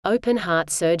Open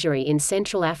Heart Surgery in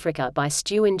Central Africa by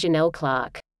Stu and Janelle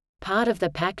Clark. Part of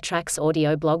the Pack Tracks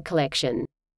audio blog collection.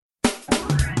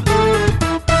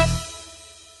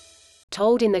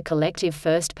 Told in the collective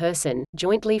first person,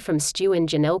 jointly from Stu and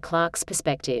Janelle Clark's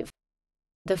perspective.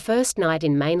 The first night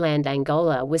in mainland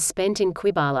Angola was spent in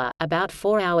Quibala, about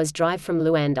 4 hours' drive from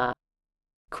Luanda.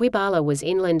 Quibala was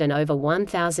inland and over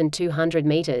 1,200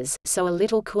 meters, so a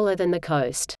little cooler than the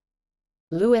coast.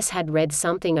 Lewis had read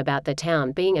something about the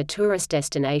town being a tourist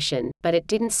destination, but it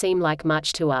didn't seem like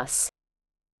much to us.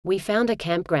 We found a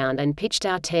campground and pitched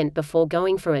our tent before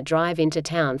going for a drive into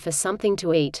town for something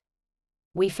to eat.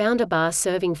 We found a bar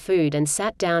serving food and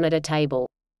sat down at a table.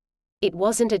 It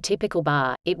wasn't a typical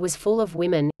bar, it was full of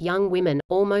women, young women,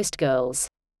 almost girls.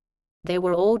 They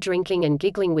were all drinking and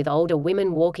giggling with older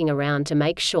women walking around to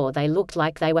make sure they looked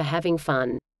like they were having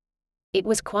fun. It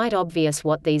was quite obvious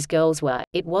what these girls were.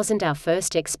 It wasn't our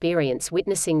first experience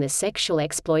witnessing the sexual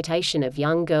exploitation of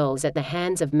young girls at the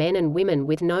hands of men and women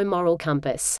with no moral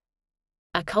compass.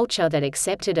 A culture that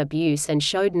accepted abuse and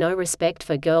showed no respect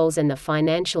for girls and the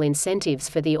financial incentives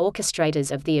for the orchestrators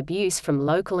of the abuse from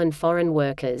local and foreign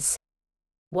workers.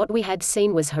 What we had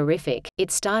seen was horrific.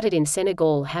 It started in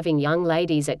Senegal, having young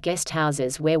ladies at guest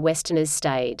houses where Westerners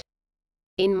stayed.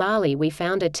 In Mali we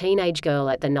found a teenage girl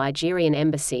at the Nigerian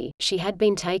embassy. She had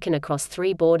been taken across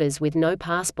 3 borders with no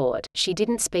passport. She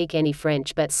didn't speak any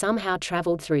French but somehow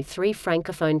traveled through 3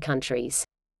 francophone countries.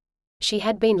 She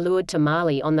had been lured to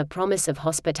Mali on the promise of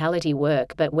hospitality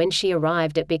work, but when she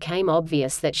arrived it became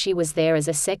obvious that she was there as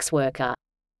a sex worker.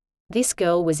 This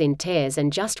girl was in tears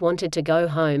and just wanted to go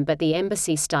home, but the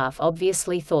embassy staff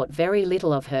obviously thought very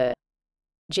little of her.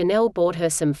 Janelle bought her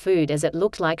some food as it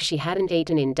looked like she hadn't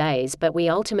eaten in days, but we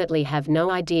ultimately have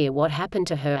no idea what happened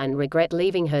to her and regret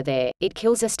leaving her there. It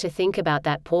kills us to think about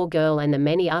that poor girl and the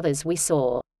many others we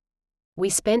saw. We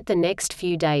spent the next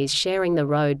few days sharing the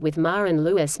road with Ma and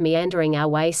Lewis, meandering our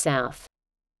way south.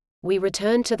 We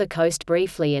returned to the coast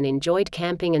briefly and enjoyed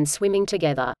camping and swimming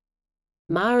together.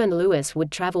 Ma and Lewis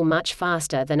would travel much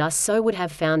faster than us, so would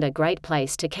have found a great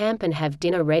place to camp and have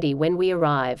dinner ready when we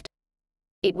arrived.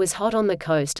 It was hot on the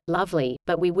coast, lovely,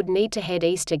 but we would need to head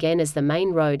east again as the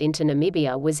main road into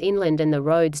Namibia was inland and the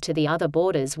roads to the other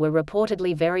borders were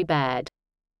reportedly very bad.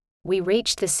 We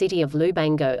reached the city of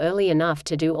Lubango early enough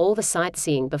to do all the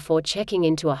sightseeing before checking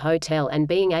into a hotel and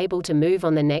being able to move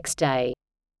on the next day.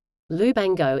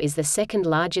 Lubango is the second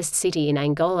largest city in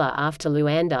Angola after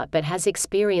Luanda, but has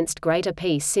experienced greater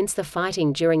peace since the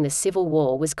fighting during the Civil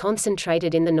War was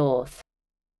concentrated in the north.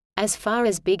 As far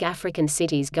as big African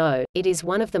cities go, it is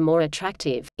one of the more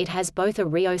attractive. It has both a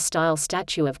Rio-style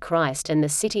statue of Christ and the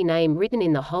city name written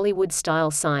in the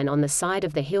Hollywood-style sign on the side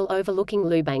of the hill overlooking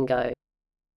Lubango.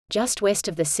 Just west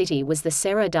of the city was the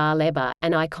Serra da Leba,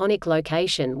 an iconic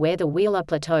location where the Wheeler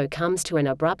Plateau comes to an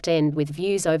abrupt end with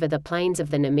views over the plains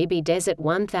of the Namib Desert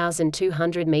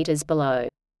 1,200 meters below.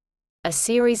 A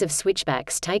series of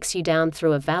switchbacks takes you down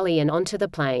through a valley and onto the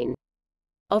plain.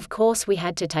 Of course we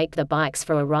had to take the bikes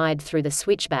for a ride through the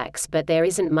switchbacks, but there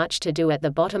isn't much to do at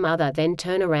the bottom other than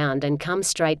turn around and come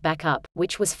straight back up,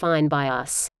 which was fine by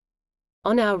us.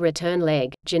 On our return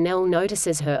leg, Janelle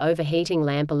notices her overheating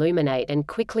lamp illuminate and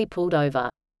quickly pulled over.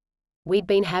 We'd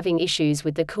been having issues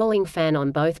with the cooling fan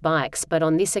on both bikes, but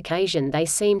on this occasion they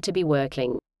seemed to be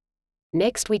working.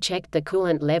 Next we checked the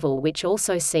coolant level, which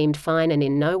also seemed fine and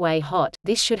in no way hot.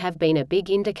 This should have been a big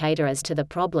indicator as to the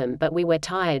problem, but we were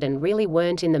tired and really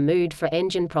weren't in the mood for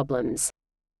engine problems.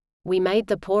 We made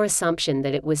the poor assumption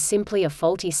that it was simply a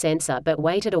faulty sensor but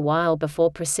waited a while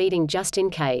before proceeding just in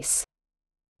case.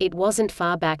 It wasn't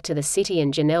far back to the city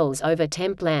and Janelle's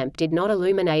over-temp lamp did not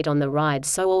illuminate on the ride,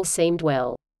 so all seemed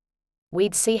well.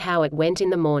 We'd see how it went in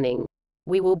the morning.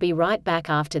 We will be right back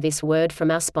after this word from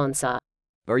our sponsor.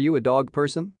 Are you a dog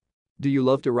person? Do you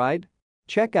love to ride?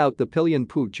 Check out the Pillion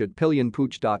Pooch at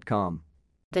pillionpooch.com.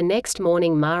 The next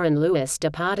morning Ma and Lewis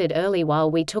departed early while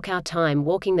we took our time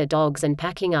walking the dogs and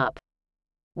packing up.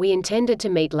 We intended to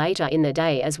meet later in the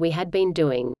day as we had been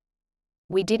doing.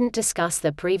 We didn't discuss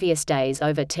the previous day's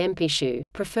over-temp issue,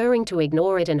 preferring to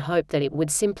ignore it and hope that it would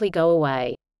simply go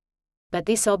away. But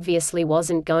this obviously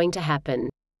wasn't going to happen.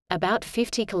 About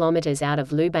 50 kilometers out of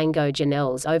Lubango,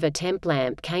 Janelle's over-temp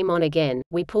lamp came on again.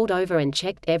 We pulled over and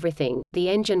checked everything. The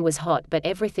engine was hot but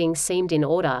everything seemed in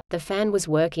order, the fan was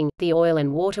working, the oil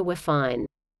and water were fine.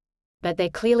 But there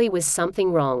clearly was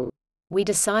something wrong. We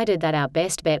decided that our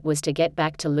best bet was to get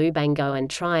back to Lubango and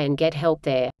try and get help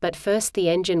there, but first the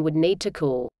engine would need to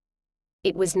cool.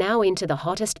 It was now into the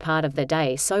hottest part of the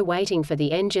day, so waiting for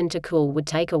the engine to cool would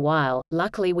take a while.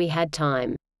 Luckily we had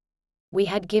time. We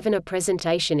had given a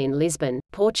presentation in Lisbon,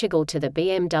 Portugal to the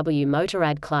BMW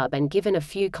Motorrad Club and given a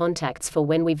few contacts for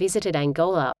when we visited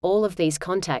Angola. All of these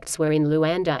contacts were in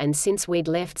Luanda, and since we'd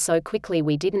left so quickly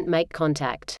we didn't make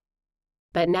contact.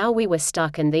 But now we were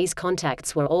stuck, and these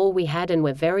contacts were all we had, and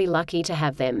were very lucky to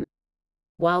have them.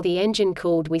 While the engine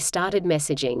cooled, we started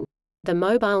messaging. The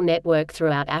mobile network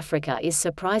throughout Africa is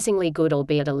surprisingly good,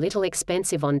 albeit a little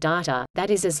expensive on data, that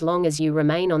is as long as you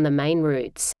remain on the main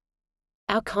routes.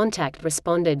 Our contact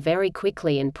responded very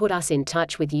quickly and put us in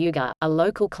touch with Hugo, a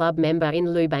local club member in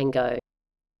Lubango.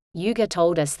 Hugo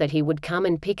told us that he would come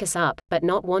and pick us up, but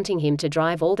not wanting him to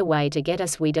drive all the way to get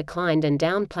us, we declined and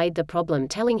downplayed the problem,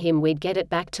 telling him we'd get it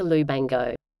back to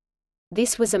Lubango.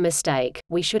 This was a mistake.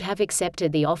 We should have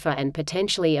accepted the offer and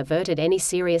potentially averted any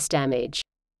serious damage.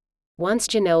 Once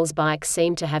Janelle's bike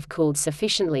seemed to have cooled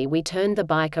sufficiently, we turned the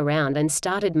bike around and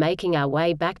started making our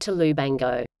way back to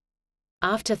Lubango.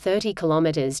 After 30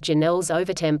 kilometers, Janelle's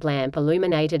overtemp lamp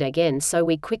illuminated again, so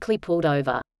we quickly pulled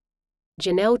over.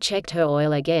 Janelle checked her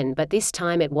oil again, but this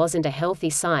time it wasn't a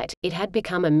healthy sight, it had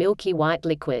become a milky white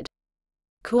liquid.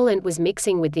 Coolant was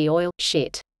mixing with the oil.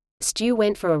 Shit. Stu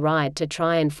went for a ride to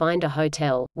try and find a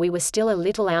hotel. We were still a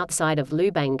little outside of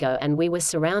Lubango and we were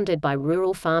surrounded by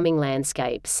rural farming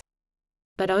landscapes.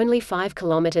 But only 5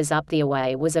 kilometers up the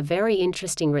away was a very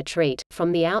interesting retreat.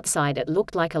 From the outside it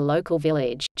looked like a local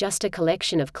village, just a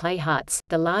collection of clay huts.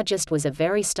 The largest was a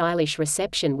very stylish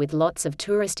reception with lots of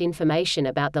tourist information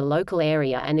about the local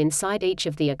area, and inside each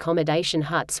of the accommodation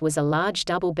huts was a large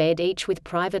double bed, each with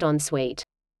private ensuite.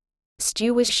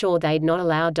 Stu was sure they'd not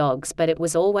allow dogs, but it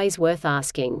was always worth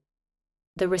asking.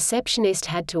 The receptionist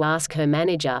had to ask her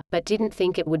manager, but didn't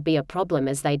think it would be a problem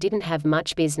as they didn't have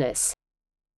much business.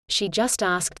 She just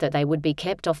asked that they would be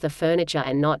kept off the furniture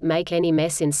and not make any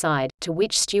mess inside, to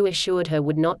which Stu assured her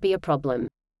would not be a problem.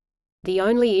 The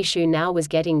only issue now was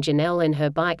getting Janelle and her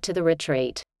bike to the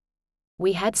retreat.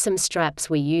 We had some straps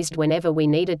we used whenever we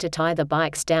needed to tie the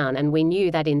bikes down, and we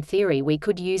knew that in theory we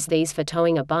could use these for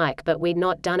towing a bike, but we'd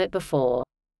not done it before.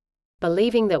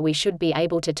 Believing that we should be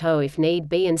able to tow if need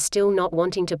be and still not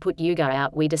wanting to put Hugo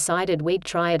out, we decided we'd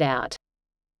try it out.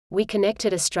 We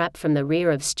connected a strap from the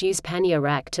rear of Stu's pannier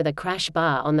rack to the crash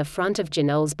bar on the front of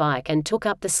Janelle's bike and took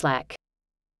up the slack.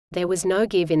 There was no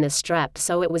give in the strap,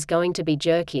 so it was going to be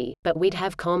jerky, but we'd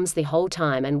have comms the whole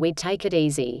time and we'd take it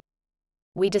easy.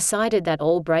 We decided that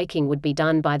all braking would be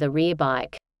done by the rear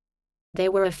bike.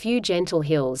 There were a few gentle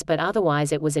hills, but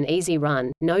otherwise it was an easy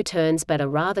run, no turns but a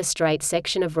rather straight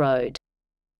section of road.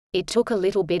 It took a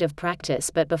little bit of practice,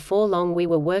 but before long we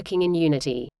were working in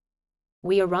unity.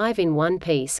 We arrive in one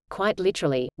piece, quite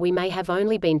literally. We may have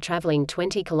only been traveling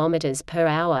 20 kilometers per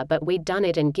hour, but we'd done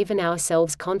it and given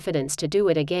ourselves confidence to do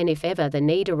it again if ever the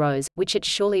need arose, which it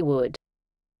surely would.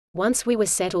 Once we were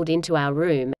settled into our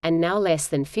room, and now less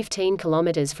than 15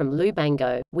 kilometers from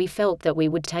Lubango, we felt that we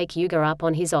would take Hugo up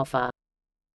on his offer.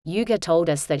 Hugo told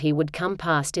us that he would come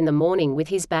past in the morning with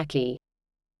his bakkie.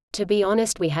 To be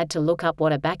honest, we had to look up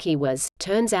what a bakkie was.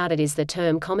 Turns out it is the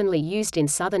term commonly used in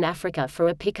southern Africa for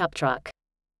a pickup truck.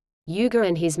 Hugo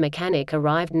and his mechanic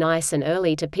arrived nice and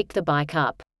early to pick the bike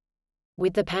up.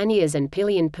 With the panniers and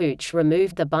pillion pooch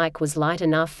removed, the bike was light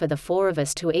enough for the four of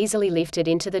us to easily lift it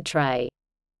into the tray.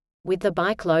 With the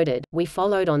bike loaded, we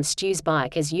followed on Stu's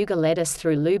bike as Hugo led us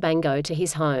through Lubango to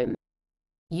his home.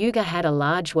 Hugo had a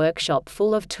large workshop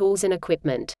full of tools and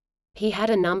equipment. He had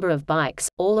a number of bikes,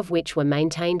 all of which were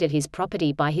maintained at his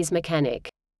property by his mechanic.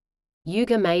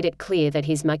 Hugo made it clear that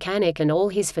his mechanic and all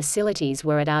his facilities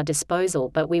were at our disposal,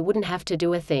 but we wouldn't have to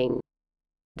do a thing.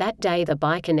 That day the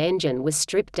bike and engine was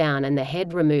stripped down and the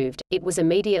head removed. It was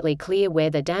immediately clear where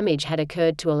the damage had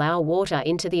occurred to allow water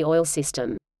into the oil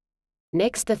system.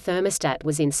 Next, the thermostat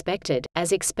was inspected.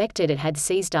 As expected, it had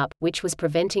seized up, which was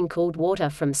preventing cooled water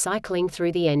from cycling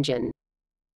through the engine.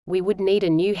 We would need a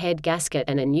new head gasket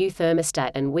and a new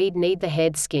thermostat, and we'd need the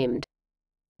head skimmed.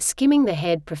 Skimming the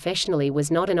head professionally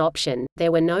was not an option.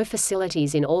 There were no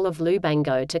facilities in all of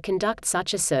Lubango to conduct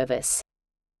such a service.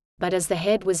 But as the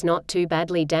head was not too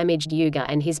badly damaged, Hugo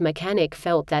and his mechanic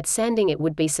felt that sanding it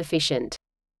would be sufficient.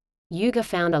 Hugo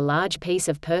found a large piece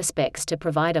of perspex to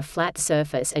provide a flat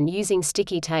surface, and using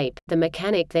sticky tape, the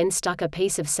mechanic then stuck a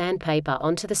piece of sandpaper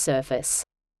onto the surface.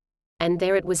 And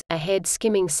there it was, a head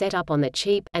skimming setup on the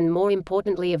cheap, and more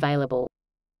importantly available.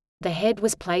 The head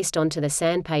was placed onto the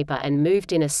sandpaper and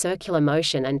moved in a circular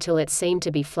motion until it seemed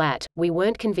to be flat. We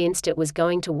weren't convinced it was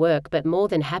going to work, but more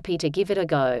than happy to give it a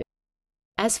go.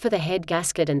 As for the head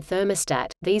gasket and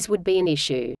thermostat, these would be an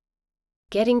issue.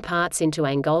 Getting parts into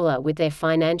Angola with their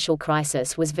financial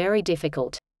crisis was very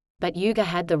difficult. But Hugo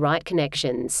had the right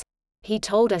connections. He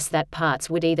told us that parts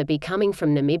would either be coming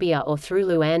from Namibia or through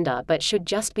Luanda but should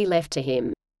just be left to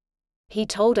him. He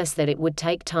told us that it would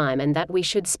take time and that we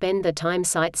should spend the time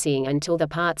sightseeing until the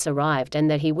parts arrived and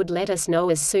that he would let us know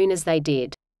as soon as they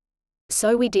did.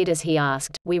 So we did as he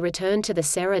asked. We returned to the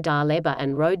Serra da Leba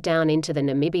and rode down into the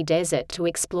Namibi desert to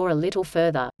explore a little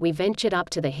further. We ventured up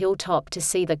to the hilltop to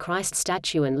see the Christ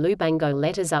statue and Lubango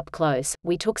letters up close.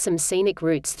 We took some scenic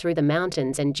routes through the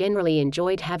mountains and generally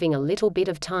enjoyed having a little bit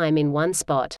of time in one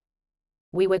spot.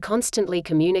 We were constantly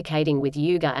communicating with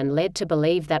Yuga and led to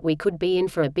believe that we could be in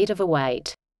for a bit of a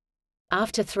wait.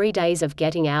 After 3 days of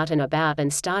getting out and about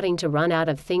and starting to run out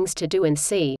of things to do and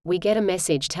see, we get a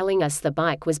message telling us the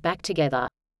bike was back together.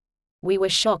 We were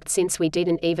shocked since we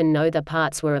didn't even know the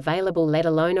parts were available, let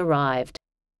alone arrived.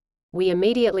 We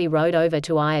immediately rode over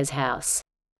to Aya's house.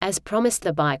 As promised,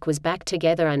 the bike was back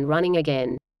together and running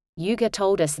again. Yuga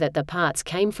told us that the parts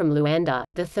came from Luanda.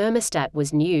 The thermostat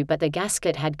was new but the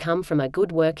gasket had come from a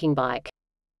good working bike.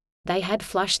 They had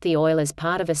flushed the oil as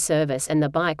part of a service and the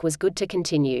bike was good to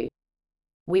continue.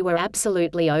 We were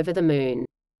absolutely over the moon.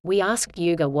 We asked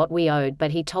Yuga what we owed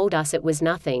but he told us it was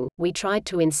nothing. We tried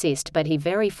to insist but he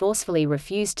very forcefully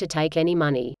refused to take any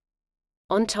money.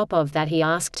 On top of that, he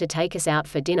asked to take us out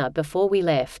for dinner before we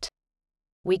left.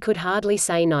 We could hardly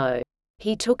say no.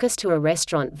 He took us to a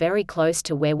restaurant very close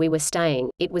to where we were staying.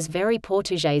 It was very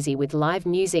Portuguese with live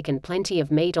music and plenty of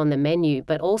meat on the menu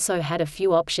but also had a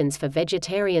few options for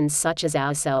vegetarians such as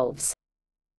ourselves.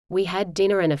 We had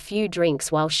dinner and a few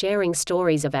drinks while sharing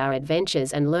stories of our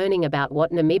adventures and learning about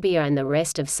what Namibia and the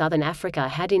rest of southern Africa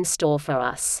had in store for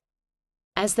us.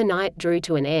 As the night drew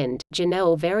to an end,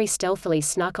 Janelle very stealthily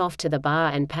snuck off to the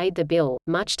bar and paid the bill,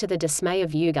 much to the dismay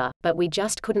of Yuga, but we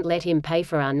just couldn't let him pay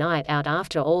for our night out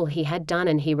after all he had done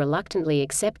and he reluctantly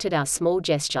accepted our small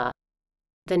gesture.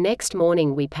 The next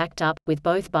morning we packed up, with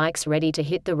both bikes ready to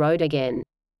hit the road again.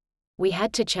 We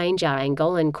had to change our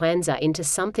Angolan kwanza into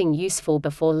something useful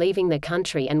before leaving the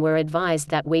country and were advised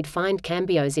that we'd find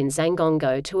cambios in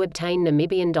Zangongo to obtain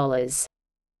Namibian dollars.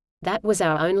 That was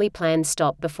our only planned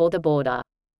stop before the border.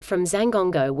 From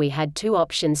Zangongo we had 2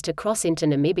 options to cross into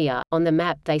Namibia. On the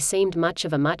map they seemed much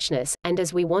of a muchness, and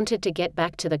as we wanted to get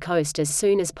back to the coast as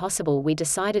soon as possible we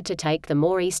decided to take the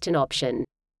more eastern option.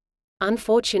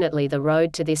 Unfortunately, the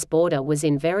road to this border was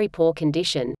in very poor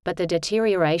condition, but the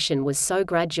deterioration was so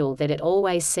gradual that it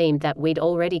always seemed that we'd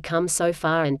already come so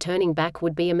far and turning back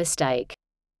would be a mistake.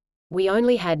 We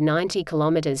only had 90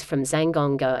 kilometers from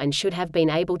Zangongo and should have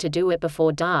been able to do it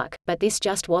before dark, but this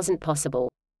just wasn't possible.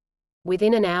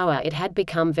 Within an hour it had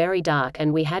become very dark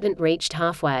and we hadn't reached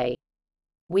halfway.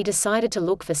 We decided to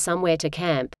look for somewhere to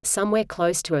camp, somewhere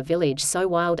close to a village so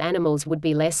wild animals would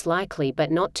be less likely but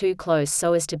not too close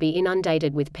so as to be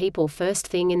inundated with people first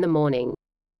thing in the morning.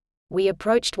 We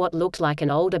approached what looked like an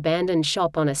old abandoned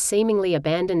shop on a seemingly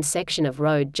abandoned section of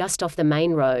road just off the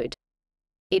main road.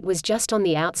 It was just on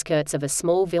the outskirts of a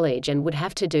small village and would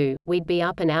have to do. We'd be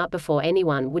up and out before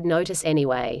anyone would notice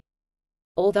anyway.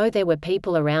 Although there were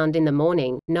people around in the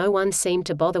morning, no one seemed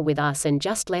to bother with us and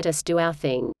just let us do our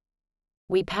thing.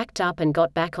 We packed up and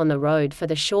got back on the road for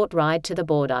the short ride to the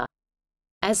border.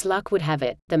 As luck would have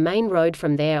it, the main road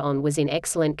from there on was in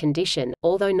excellent condition.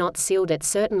 Although not sealed, it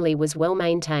certainly was well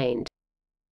maintained.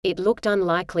 It looked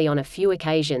unlikely on a few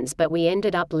occasions, but we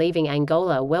ended up leaving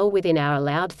Angola well within our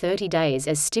allowed 30 days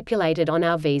as stipulated on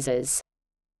our visas.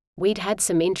 We'd had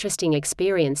some interesting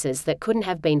experiences that couldn't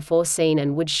have been foreseen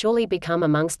and would surely become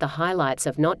amongst the highlights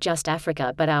of not just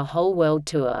Africa but our whole world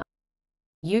tour.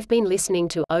 You've been listening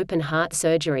to Open Heart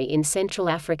Surgery in Central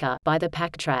Africa by The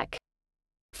Pack Track.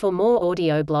 For more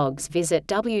audio blogs visit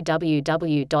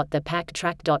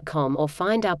www.thepacktrack.com or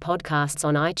find our podcasts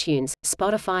on iTunes,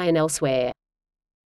 Spotify and elsewhere.